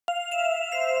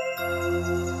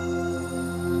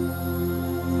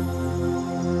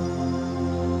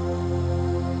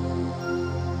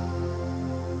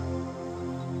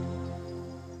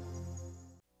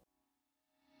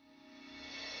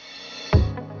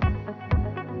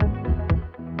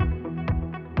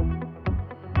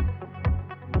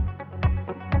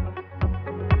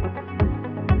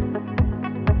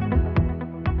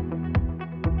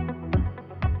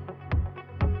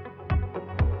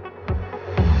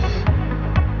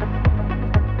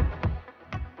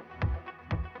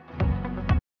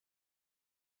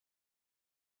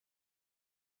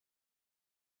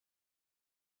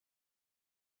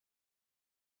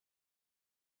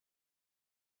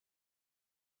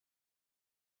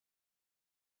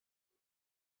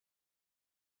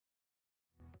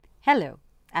Hello,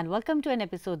 and welcome to an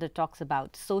episode that talks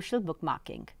about social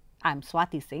bookmarking. I'm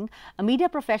Swati Singh, a media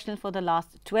professional for the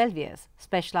last 12 years,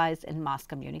 specialized in mass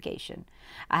communication.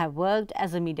 I have worked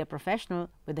as a media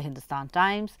professional with the Hindustan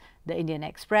Times, the Indian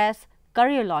Express,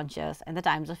 Career Launchers, and the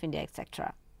Times of India,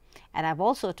 etc. And I've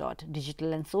also taught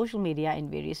digital and social media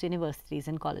in various universities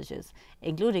and colleges,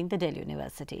 including the Delhi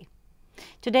University.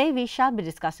 Today, we shall be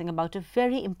discussing about a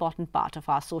very important part of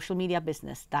our social media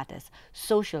business, that is,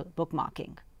 social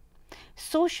bookmarking.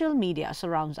 Social media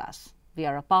surrounds us. We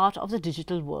are a part of the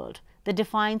digital world that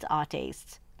defines our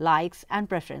tastes, likes and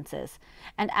preferences.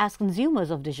 And as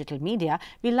consumers of digital media,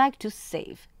 we like to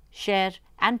save, share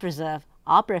and preserve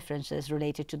our preferences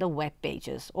related to the web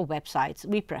pages or websites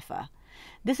we prefer.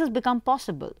 This has become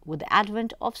possible with the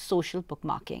advent of social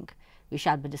bookmarking. We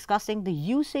shall be discussing the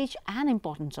usage and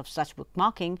importance of such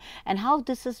bookmarking and how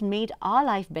this has made our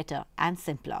life better and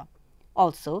simpler.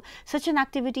 Also, such an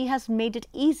activity has made it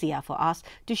easier for us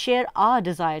to share our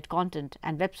desired content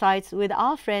and websites with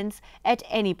our friends at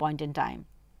any point in time.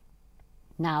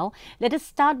 Now, let us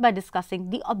start by discussing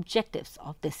the objectives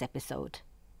of this episode.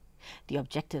 The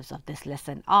objectives of this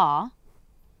lesson are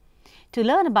to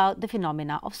learn about the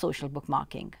phenomena of social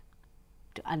bookmarking,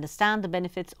 to understand the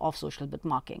benefits of social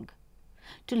bookmarking,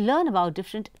 to learn about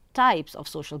different types of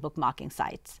social bookmarking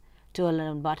sites, to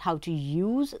learn about how to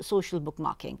use social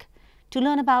bookmarking, to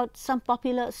learn about some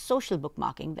popular social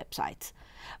bookmarking websites.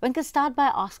 One can start by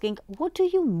asking, what do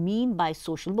you mean by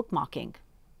social bookmarking?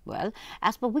 Well,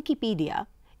 as per Wikipedia,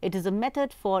 it is a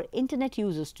method for internet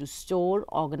users to store,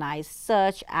 organize,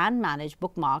 search and manage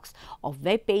bookmarks of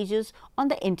web pages on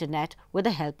the internet with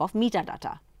the help of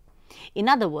metadata. In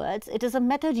other words, it is a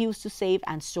method used to save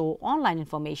and store online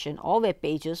information or web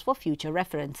pages for future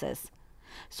references.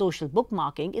 Social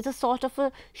bookmarking is a sort of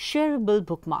a shareable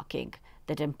bookmarking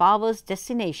that empowers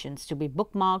destinations to be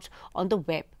bookmarked on the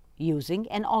web using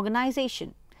an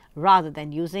organization rather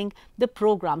than using the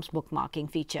program's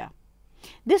bookmarking feature.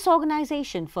 This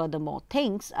organization furthermore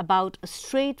thinks about a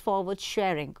straightforward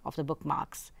sharing of the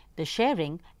bookmarks. The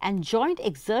sharing and joint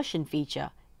exertion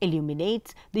feature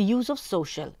illuminates the use of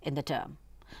social in the term.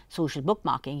 Social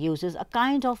bookmarking uses a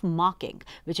kind of marking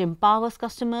which empowers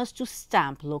customers to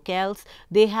stamp locales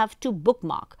they have to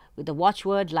bookmark with a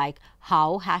watchword like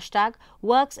how hashtag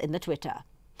works in the Twitter.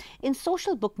 In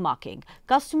social bookmarking,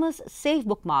 customers save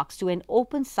bookmarks to an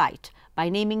open site by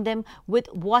naming them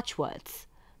with watchwords.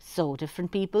 So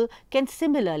different people can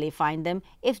similarly find them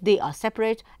if they are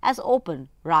separate as open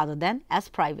rather than as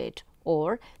private,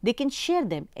 or they can share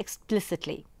them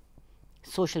explicitly.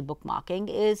 Social bookmarking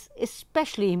is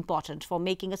especially important for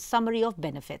making a summary of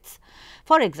benefits.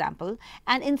 For example,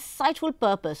 an insightful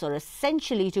purpose or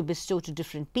essentially to bestow to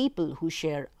different people who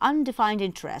share undefined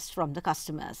interests from the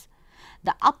customers.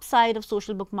 The upside of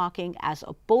social bookmarking as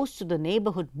opposed to the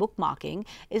neighborhood bookmarking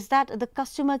is that the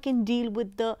customer can deal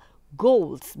with the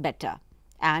goals better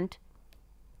and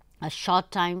in a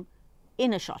short time,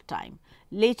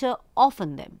 later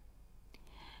often them.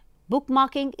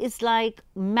 Bookmarking is like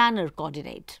manner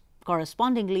coordinate,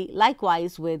 correspondingly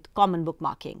likewise with common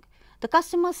bookmarking. The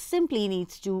customer simply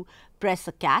needs to press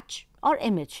a catch or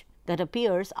image that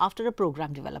appears after a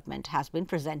program development has been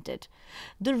presented.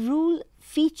 The rule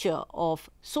feature of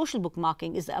social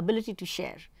bookmarking is the ability to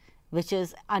share, which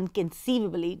is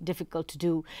inconceivably difficult to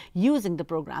do using the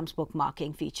program's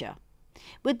bookmarking feature.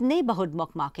 With neighborhood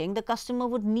bookmarking, the customer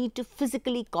would need to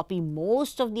physically copy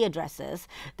most of the addresses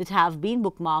that have been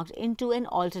bookmarked into an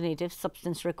alternative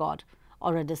substance record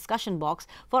or a discussion box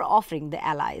for offering the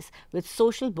allies with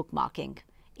social bookmarking.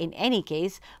 In any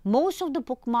case, most of the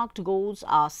bookmarked goals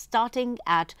are starting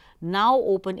at now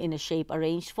open in a shape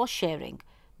arranged for sharing,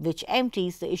 which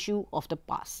empties the issue of the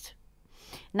past.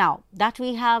 Now that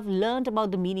we have learned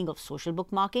about the meaning of social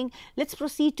bookmarking, let's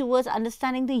proceed towards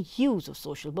understanding the use of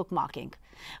social bookmarking.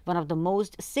 One of the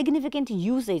most significant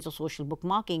usage of social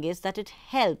bookmarking is that it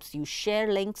helps you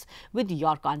share links with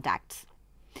your contacts.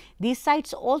 These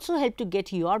sites also help to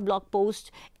get your blog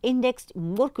post indexed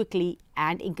more quickly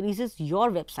and increases your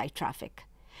website traffic.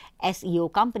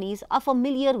 SEO companies are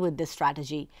familiar with this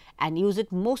strategy and use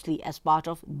it mostly as part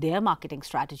of their marketing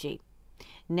strategy.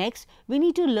 Next, we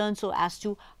need to learn so as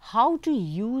to how to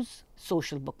use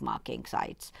social bookmarking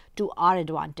sites to our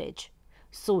advantage.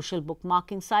 Social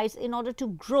bookmarking sites in order to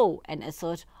grow and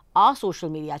assert our social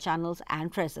media channels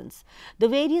and presence. The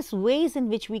various ways in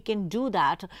which we can do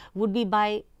that would be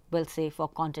by, well, say for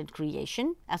content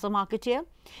creation as a marketer.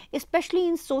 Especially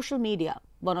in social media,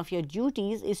 one of your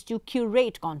duties is to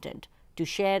curate content to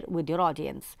share with your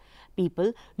audience.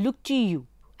 People look to you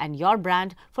and your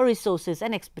brand for resources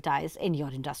and expertise in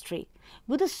your industry.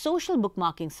 With a social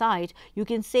bookmarking site, you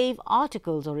can save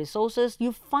articles or resources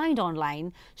you find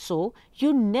online, so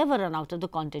you never run out of the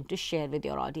content to share with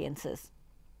your audiences.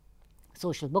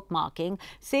 Social bookmarking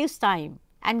saves time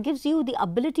and gives you the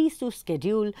abilities to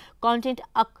schedule content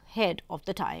ahead of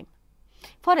the time.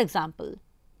 For example,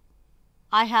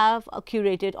 I have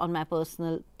curated on my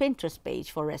personal Pinterest page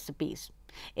for recipes.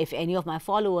 If any of my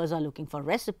followers are looking for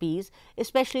recipes,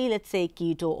 especially let's say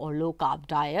keto or low carb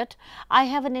diet, I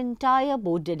have an entire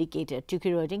board dedicated to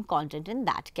curating content in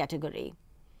that category.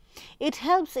 It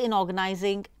helps in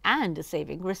organizing and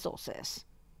saving resources.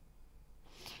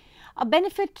 A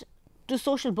benefit to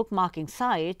social bookmarking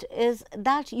site is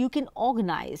that you can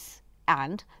organize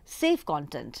and save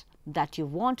content that you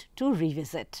want to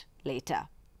revisit later.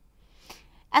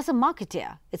 As a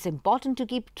marketer, it's important to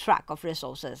keep track of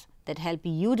resources that help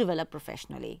you develop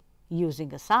professionally.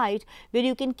 Using a site where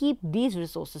you can keep these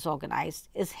resources organized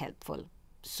is helpful,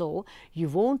 so you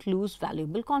won't lose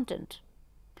valuable content.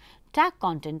 Tag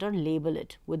content or label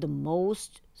it. With the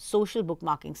most social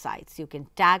bookmarking sites, you can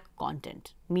tag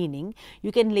content, meaning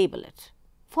you can label it.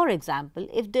 For example,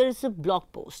 if there is a blog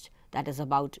post that is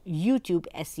about YouTube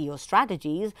SEO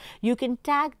strategies, you can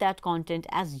tag that content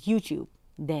as YouTube.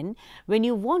 Then, when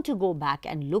you want to go back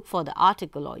and look for the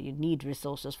article or you need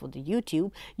resources for the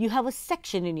YouTube, you have a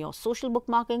section in your social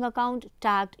bookmarking account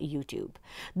tagged YouTube.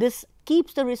 This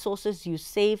keeps the resources you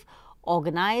save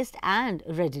organized and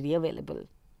readily available.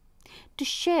 To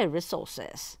share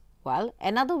resources, well,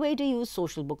 another way to use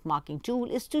social bookmarking tool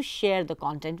is to share the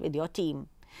content with your team.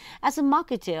 As a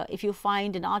marketer, if you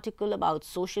find an article about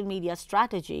social media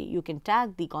strategy, you can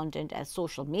tag the content as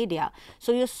social media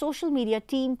so your social media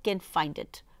team can find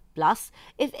it. Plus,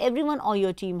 if everyone on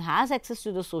your team has access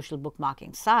to the social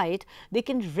bookmarking site, they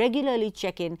can regularly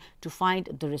check in to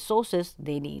find the resources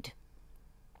they need.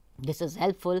 This is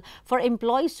helpful for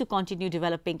employees to continue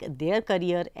developing their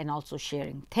career and also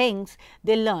sharing things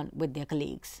they learn with their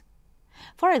colleagues.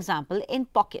 For example, in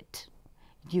Pocket,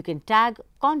 you can tag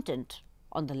content.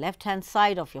 On the left-hand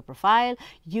side of your profile,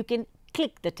 you can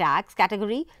click the tags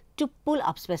category to pull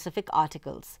up specific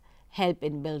articles, help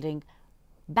in building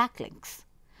backlinks.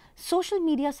 Social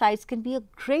media sites can be a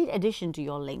great addition to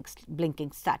your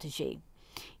linking strategy.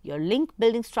 Your link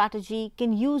building strategy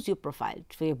can use your profile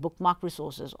for your bookmark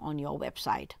resources on your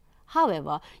website.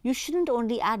 However, you shouldn't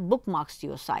only add bookmarks to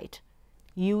your site.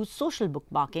 Use social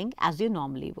bookmarking as you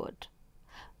normally would.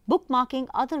 Bookmarking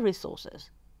other resources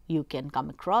you can come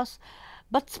across,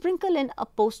 but sprinkle in a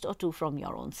post or two from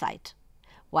your own site.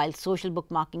 While social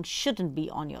bookmarking shouldn't be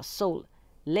on your sole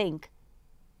link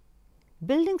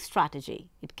building strategy,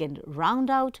 it can round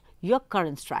out your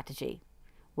current strategy.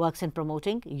 Works in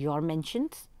promoting your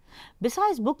mentions.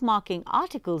 Besides bookmarking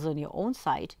articles on your own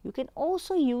site, you can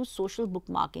also use social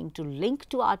bookmarking to link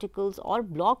to articles or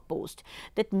blog posts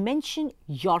that mention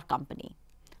your company.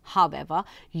 However,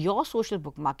 your social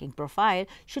bookmarking profile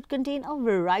should contain a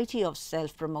variety of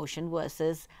self-promotion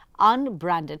versus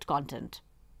unbranded content.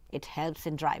 It helps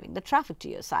in driving the traffic to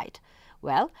your site.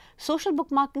 Well, social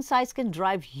bookmarking sites can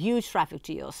drive huge traffic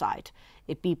to your site.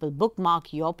 If people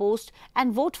bookmark your post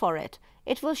and vote for it,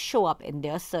 it will show up in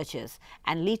their searches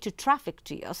and lead to traffic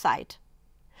to your site.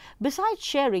 Besides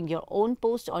sharing your own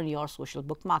post on your social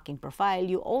bookmarking profile,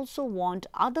 you also want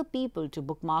other people to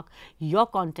bookmark your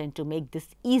content to make this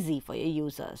easy for your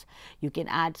users. You can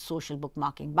add social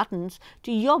bookmarking buttons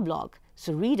to your blog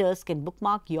so readers can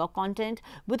bookmark your content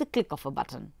with a click of a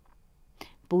button.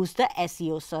 Boost the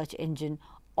SEO search engine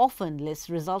often lists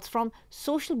results from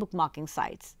social bookmarking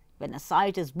sites. When a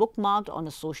site is bookmarked on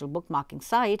a social bookmarking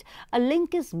site, a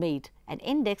link is made and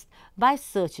indexed by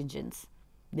search engines.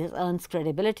 This earns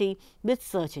credibility with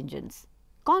search engines.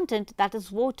 Content that is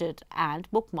voted and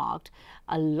bookmarked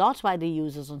a lot by the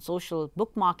users on social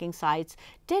bookmarking sites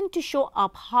tend to show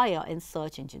up higher in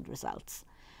search engine results.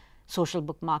 Social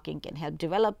bookmarking can help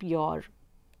develop your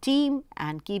team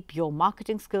and keep your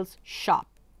marketing skills sharp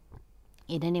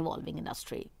in an evolving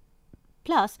industry.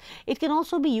 Plus, it can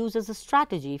also be used as a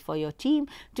strategy for your team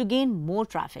to gain more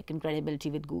traffic and credibility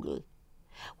with Google.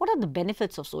 What are the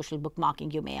benefits of social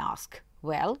bookmarking, you may ask?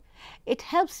 Well, it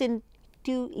helps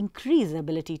to increase the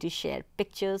ability to share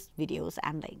pictures, videos,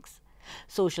 and links.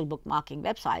 Social bookmarking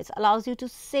websites allows you to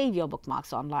save your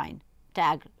bookmarks online,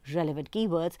 tag relevant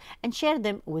keywords, and share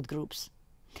them with groups.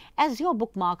 As your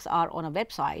bookmarks are on a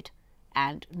website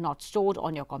and not stored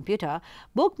on your computer,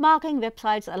 bookmarking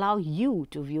websites allow you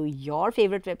to view your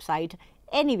favorite website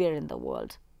anywhere in the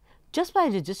world. Just by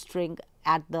registering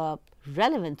at the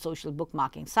relevant social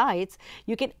bookmarking sites,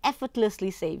 you can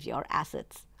effortlessly save your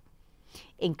assets.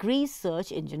 Increase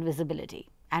search engine visibility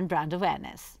and brand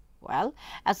awareness. Well,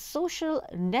 as social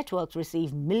networks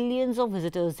receive millions of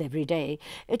visitors every day,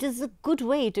 it is a good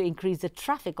way to increase the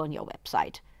traffic on your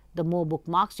website. The more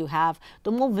bookmarks you have,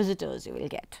 the more visitors you will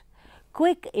get.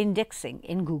 Quick indexing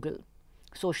in Google.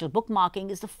 Social bookmarking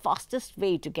is the fastest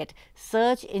way to get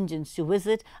search engines to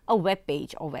visit a web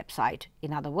page or website.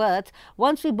 In other words,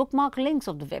 once we bookmark links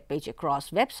of the web page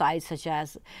across websites such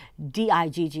as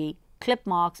DIGG,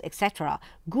 Clipmarks, etc.,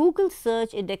 Google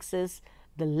search indexes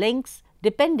the links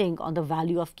depending on the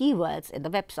value of keywords in the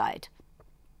website.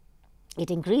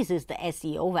 It increases the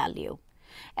SEO value.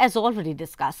 As already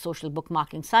discussed, social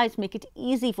bookmarking sites make it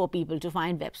easy for people to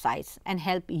find websites and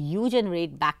help you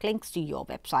generate backlinks to your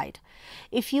website.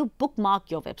 If you bookmark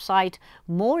your website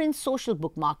more in social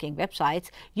bookmarking websites,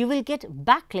 you will get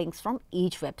backlinks from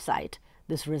each website.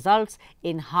 This results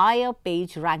in higher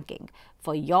page ranking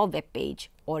for your web page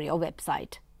or your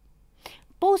website.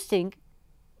 Posting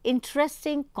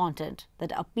interesting content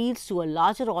that appeals to a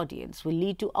larger audience will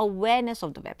lead to awareness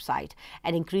of the website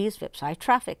and increase website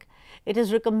traffic. It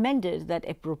is recommended that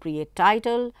appropriate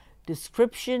title,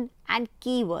 description, and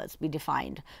keywords be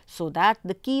defined so that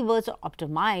the keywords are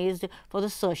optimized for the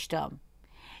search term.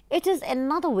 It is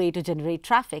another way to generate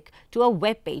traffic to a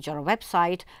web page or a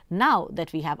website. Now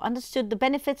that we have understood the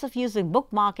benefits of using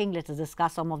bookmarking, let us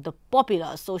discuss some of the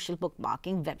popular social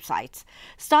bookmarking websites,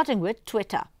 starting with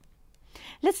Twitter.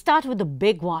 Let's start with the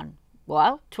big one.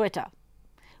 Well, Twitter,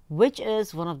 which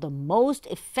is one of the most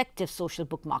effective social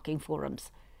bookmarking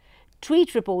forums.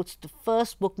 Tweet Reports, the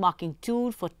first bookmarking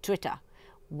tool for Twitter,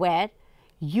 where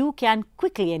you can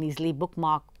quickly and easily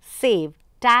bookmark, save,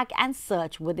 tag, and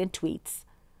search within tweets.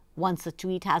 Once a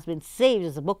tweet has been saved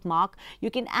as a bookmark, you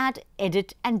can add,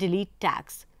 edit, and delete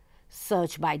tags,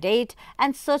 search by date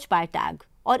and search by tag,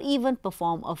 or even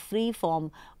perform a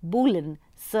free-form Boolean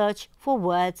search for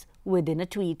words within a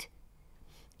tweet.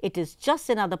 It is just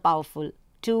another powerful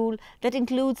tool that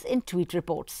includes in Tweet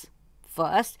Reports.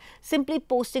 First, simply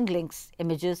posting links,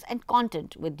 images, and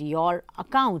content with your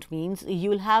account means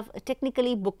you'll have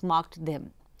technically bookmarked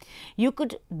them. You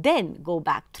could then go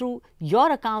back through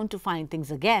your account to find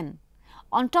things again.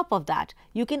 On top of that,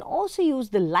 you can also use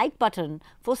the like button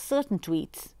for certain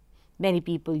tweets. Many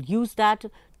people use that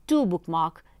to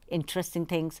bookmark interesting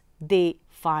things they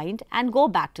find and go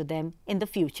back to them in the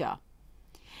future.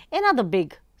 Another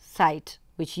big site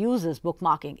which uses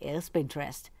bookmarking is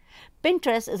Pinterest.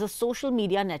 Pinterest is a social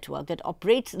media network that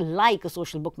operates like a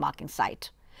social bookmarking site.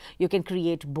 You can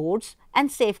create boards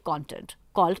and save content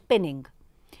called pinning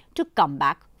to come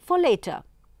back for later.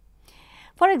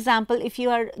 For example, if you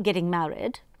are getting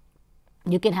married,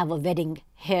 you can have a wedding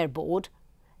hair board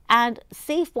and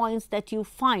save points that you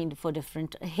find for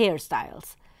different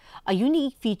hairstyles. A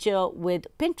unique feature with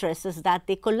Pinterest is that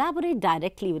they collaborate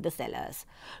directly with the sellers,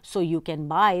 so you can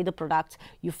buy the products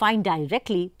you find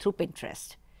directly through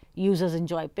Pinterest. Users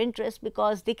enjoy Pinterest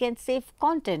because they can save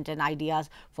content and ideas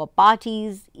for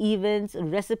parties, events,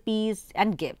 recipes,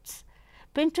 and gifts.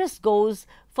 Pinterest goes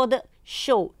for the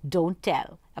show, don't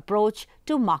tell approach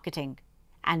to marketing.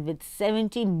 And with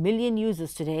 70 million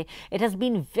users today, it has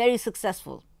been very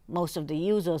successful. Most of the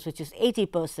users, which is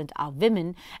 80%, are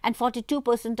women, and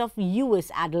 42% of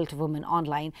US adult women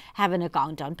online have an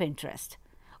account on Pinterest.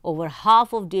 Over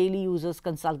half of daily users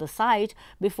consult the site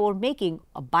before making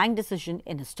a buying decision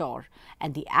in a store,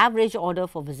 and the average order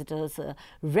for visitors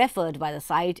referred by the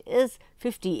site is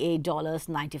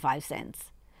 $58.95.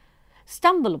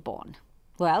 StumbleUpon.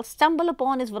 Well,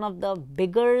 StumbleUpon is one of the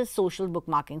bigger social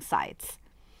bookmarking sites.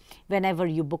 Whenever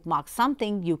you bookmark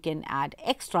something, you can add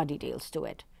extra details to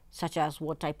it, such as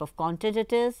what type of content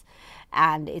it is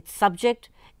and its subject.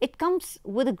 It comes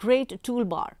with a great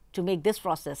toolbar to make this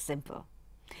process simple.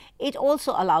 It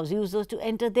also allows users to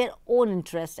enter their own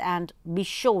interests and be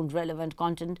shown relevant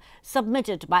content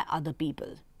submitted by other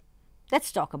people.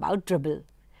 Let's talk about Dribbble.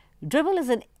 Dribbble is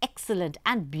an excellent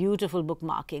and beautiful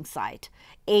bookmarking site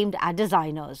aimed at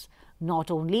designers.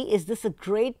 Not only is this a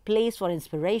great place for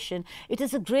inspiration, it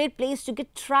is a great place to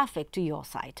get traffic to your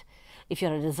site. If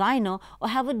you're a designer or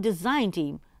have a design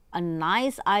team, a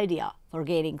nice idea for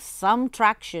gaining some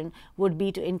traction would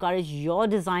be to encourage your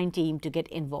design team to get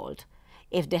involved.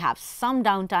 If they have some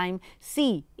downtime,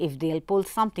 see if they'll pull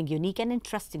something unique and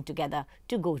interesting together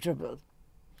to go Dribbble.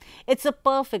 It's a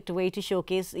perfect way to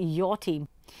showcase your team.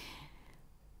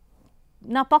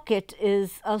 Now, Pocket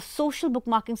is a social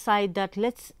bookmarking site that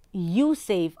lets you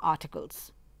save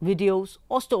articles, videos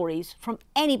or stories from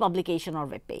any publication or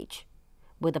web page.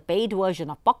 With a paid version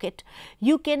of Pocket,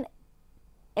 you can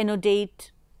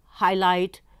annotate,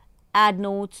 highlight, add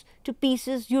notes to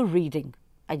pieces you're reading.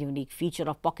 A unique feature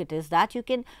of Pocket is that you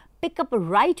can pick up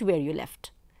right where you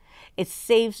left. It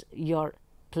saves your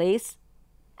place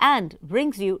and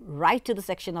brings you right to the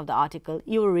section of the article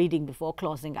you were reading before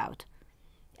closing out.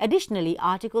 Additionally,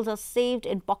 articles are saved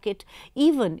in Pocket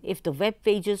even if the web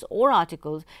pages or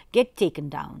articles get taken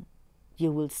down.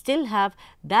 You will still have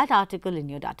that article in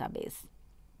your database.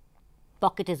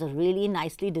 Pocket is a really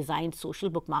nicely designed social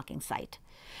bookmarking site.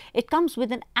 It comes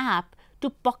with an app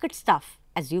to pocket stuff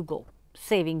as you go,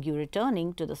 saving you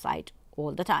returning to the site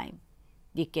all the time.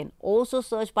 You can also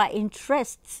search by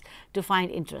interests to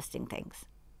find interesting things.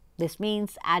 This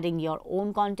means adding your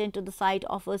own content to the site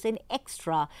offers an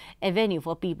extra avenue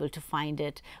for people to find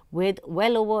it. With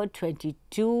well over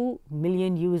 22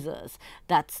 million users,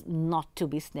 that's not to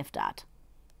be sniffed at.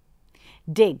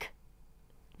 Digg,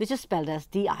 which is spelled as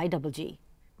D-I-G-G.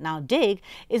 Now, Digg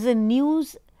is a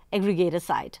news aggregator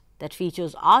site that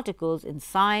features articles in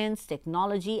science,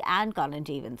 technology and current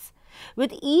events.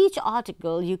 With each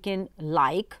article, you can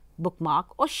like,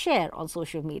 bookmark or share on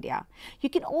social media. You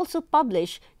can also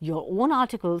publish your own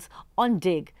articles on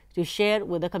Digg to share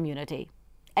with the community.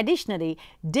 Additionally,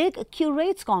 Digg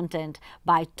curates content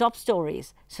by top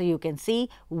stories so you can see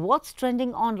what's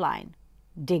trending online.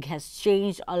 Digg has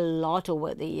changed a lot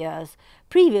over the years.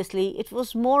 Previously, it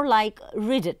was more like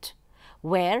Reddit,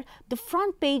 where the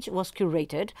front page was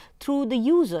curated through the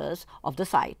users of the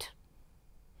site.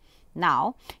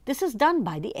 Now, this is done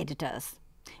by the editors,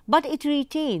 but it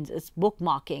retains its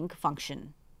bookmarking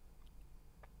function.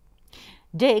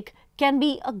 Digg can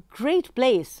be a great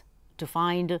place to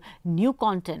find new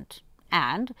content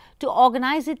and to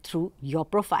organize it through your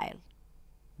profile.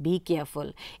 Be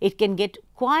careful, it can get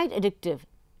quite addictive.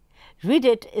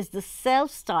 Reddit is the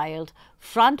self-styled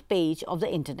front page of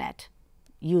the internet.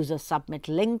 Users submit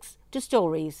links to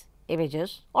stories,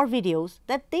 images or videos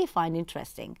that they find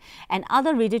interesting, and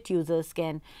other Reddit users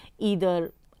can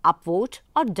either upvote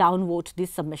or downvote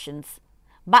these submissions.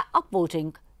 By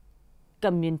upvoting,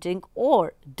 commenting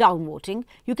or downvoting,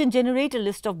 you can generate a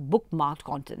list of bookmarked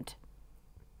content.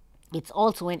 It's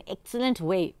also an excellent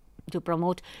way to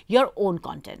promote your own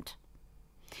content.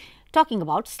 Talking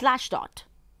about Slashdot.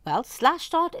 Well,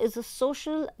 Slashdot is a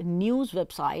social news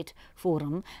website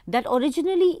forum that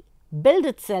originally billed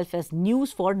itself as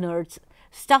news for nerds,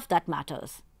 stuff that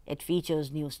matters. It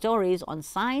features news stories on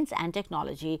science and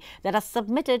technology that are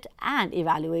submitted and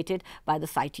evaluated by the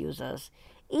site users.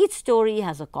 Each story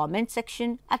has a comment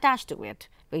section attached to it,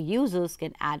 where users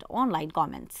can add online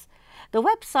comments. The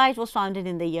website was founded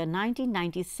in the year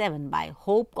 1997 by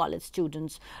Hope College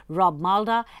students Rob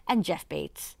Malda and Jeff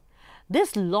Bates.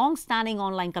 This long-standing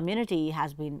online community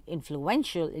has been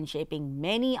influential in shaping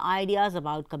many ideas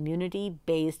about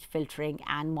community-based filtering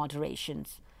and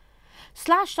moderations.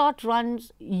 Slashdot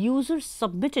runs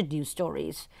user-submitted news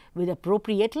stories with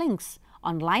appropriate links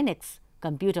on Linux,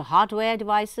 computer hardware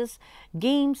devices,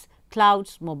 games,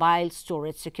 clouds, mobile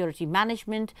storage security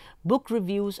management, book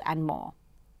reviews, and more.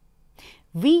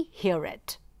 We Hear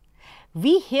It.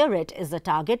 We Hear It is a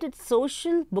targeted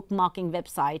social bookmarking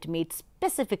website made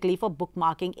specifically for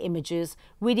bookmarking images,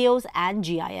 videos, and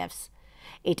GIFs.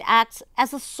 It acts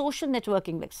as a social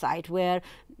networking website where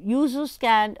users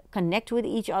can connect with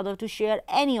each other to share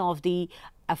any of the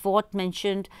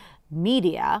aforementioned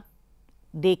media.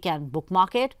 They can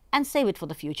bookmark it and save it for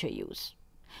the future use.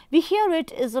 We Hear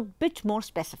It is a bit more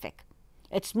specific.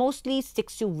 It mostly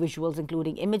sticks to visuals,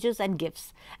 including images and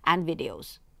GIFs and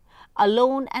videos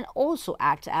alone, and also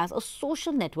acts as a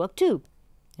social network too.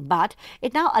 But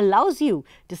it now allows you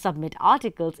to submit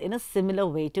articles in a similar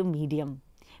way to Medium.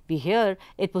 We Hear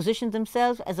It positions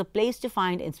themselves as a place to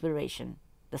find inspiration.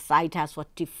 The site has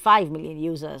 45 million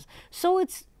users, so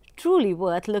it's truly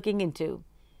worth looking into.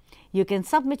 You can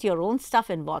submit your own stuff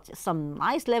and watch some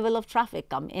nice level of traffic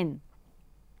come in.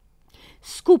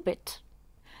 Scoop It.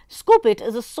 Scoop It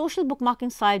is a social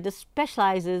bookmarking site that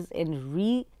specializes in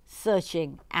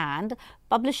researching and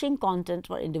publishing content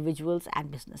for individuals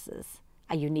and businesses.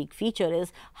 A unique feature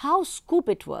is how Scoop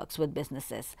It works with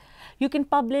businesses. You can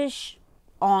publish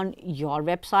on your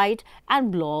website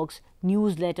and blogs,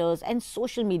 newsletters, and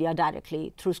social media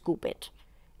directly through Scoop It.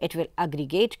 It will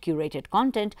aggregate curated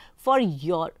content for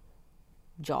your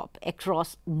job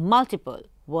across multiple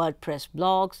WordPress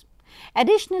blogs.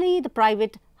 Additionally, the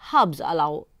private hubs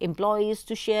allow employees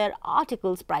to share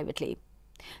articles privately.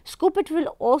 Scoop It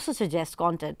will also suggest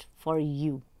content for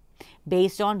you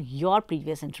based on your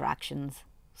previous interactions.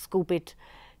 Scoop It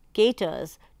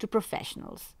caters to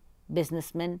professionals,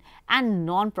 businessmen, and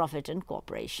non-profit and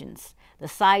corporations. The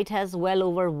site has well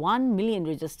over 1 million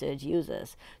registered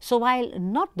users. So while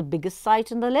not the biggest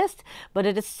site on the list, but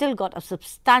it has still got a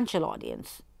substantial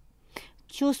audience.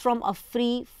 Choose from a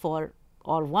free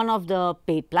or one of the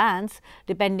paid plans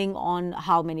depending on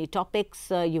how many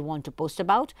topics you want to post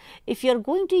about. If you're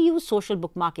going to use social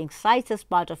bookmarking sites as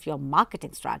part of your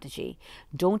marketing strategy,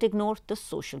 don't ignore the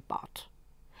social part.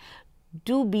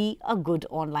 Do be a good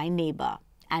online neighbor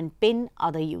and pin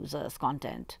other users'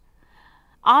 content.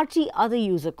 RT other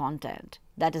user content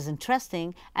that is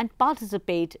interesting and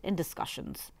participate in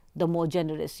discussions. The more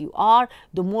generous you are,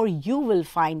 the more you will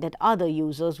find that other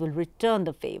users will return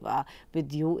the favor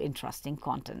with you interesting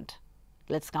content.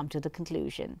 Let's come to the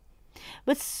conclusion.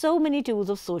 With so many tools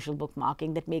of social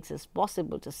bookmarking that makes it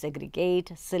possible to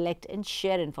segregate, select, and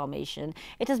share information,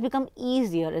 it has become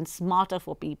easier and smarter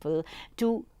for people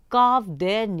to carve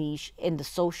their niche in the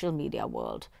social media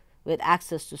world. With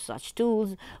access to such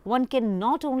tools, one can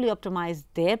not only optimize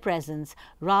their presence,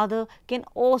 rather can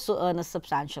also earn a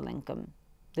substantial income.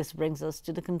 This brings us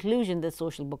to the conclusion that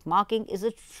social bookmarking is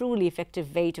a truly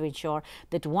effective way to ensure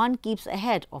that one keeps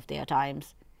ahead of their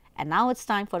times. And now it's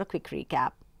time for a quick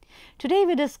recap. Today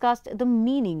we discussed the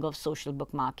meaning of social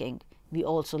bookmarking. We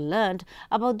also learned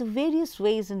about the various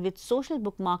ways in which social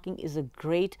bookmarking is a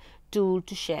great tool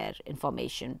to share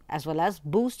information as well as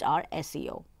boost our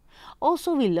SEO.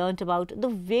 Also, we learned about the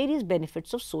various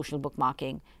benefits of social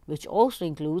bookmarking, which also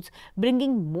includes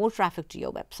bringing more traffic to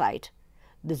your website.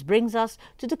 This brings us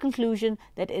to the conclusion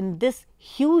that in this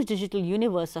huge digital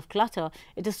universe of clutter,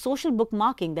 it is social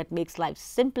bookmarking that makes life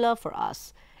simpler for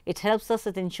us. It helps us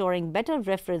at ensuring better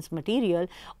reference material.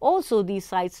 Also, these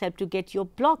sites help to get your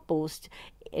blog post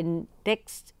in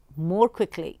text more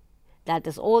quickly. That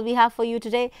is all we have for you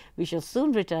today. We shall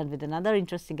soon return with another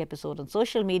interesting episode on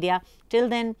social media. Till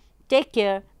then, take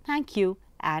care, thank you,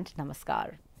 and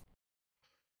namaskar.